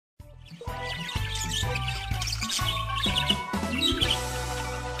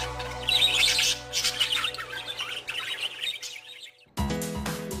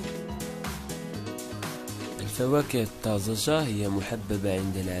الفواكه الطازجة هي محببة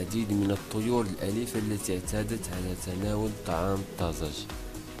عند العديد من الطيور الأليفة التي اعتادت على تناول طعام طازج.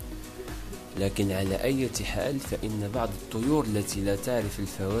 لكن على أي حال فإن بعض الطيور التي لا تعرف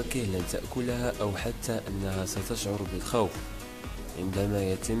الفواكه لن تأكلها، أو حتى أنها ستشعر بالخوف عندما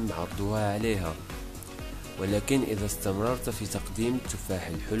يتم عرضها عليها. ولكن إذا استمررت في تقديم التفاح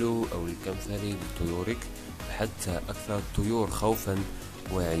الحلو أو الكمثري لطيورك، فحتى أكثر الطيور خوفا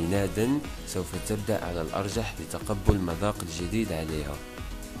وعنادا سوف تبدأ على الأرجح بتقبل مذاق الجديد عليها.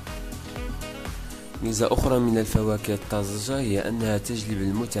 ميزة أخرى من الفواكه الطازجة هي أنها تجلب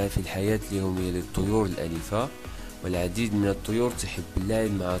المتعة في الحياة اليومية للطيور الأليفة، والعديد من الطيور تحب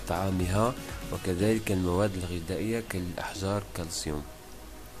اللعب مع طعامها، وكذلك المواد الغذائية كالأحجار كالسيوم،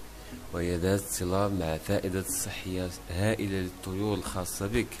 وهي ذات صلة مع فائدة صحية هائلة للطيور الخاصة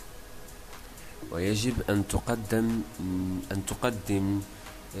بك. ويجب أن تقدم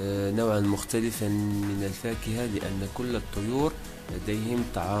نوعا مختلفا من الفاكهة، لأن كل الطيور لديهم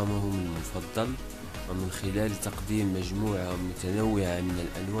طعامهم المفضل، ومن خلال تقديم مجموعة متنوعة من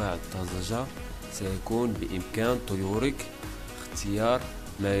الأنواع الطازجة سيكون بإمكان طيورك اختيار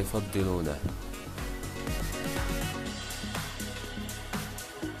ما يفضلونه.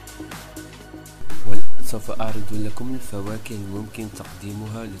 سوف أعرض لكم الفواكه الممكن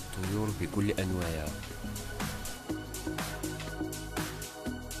تقديمها للطيور بكل أنواعها.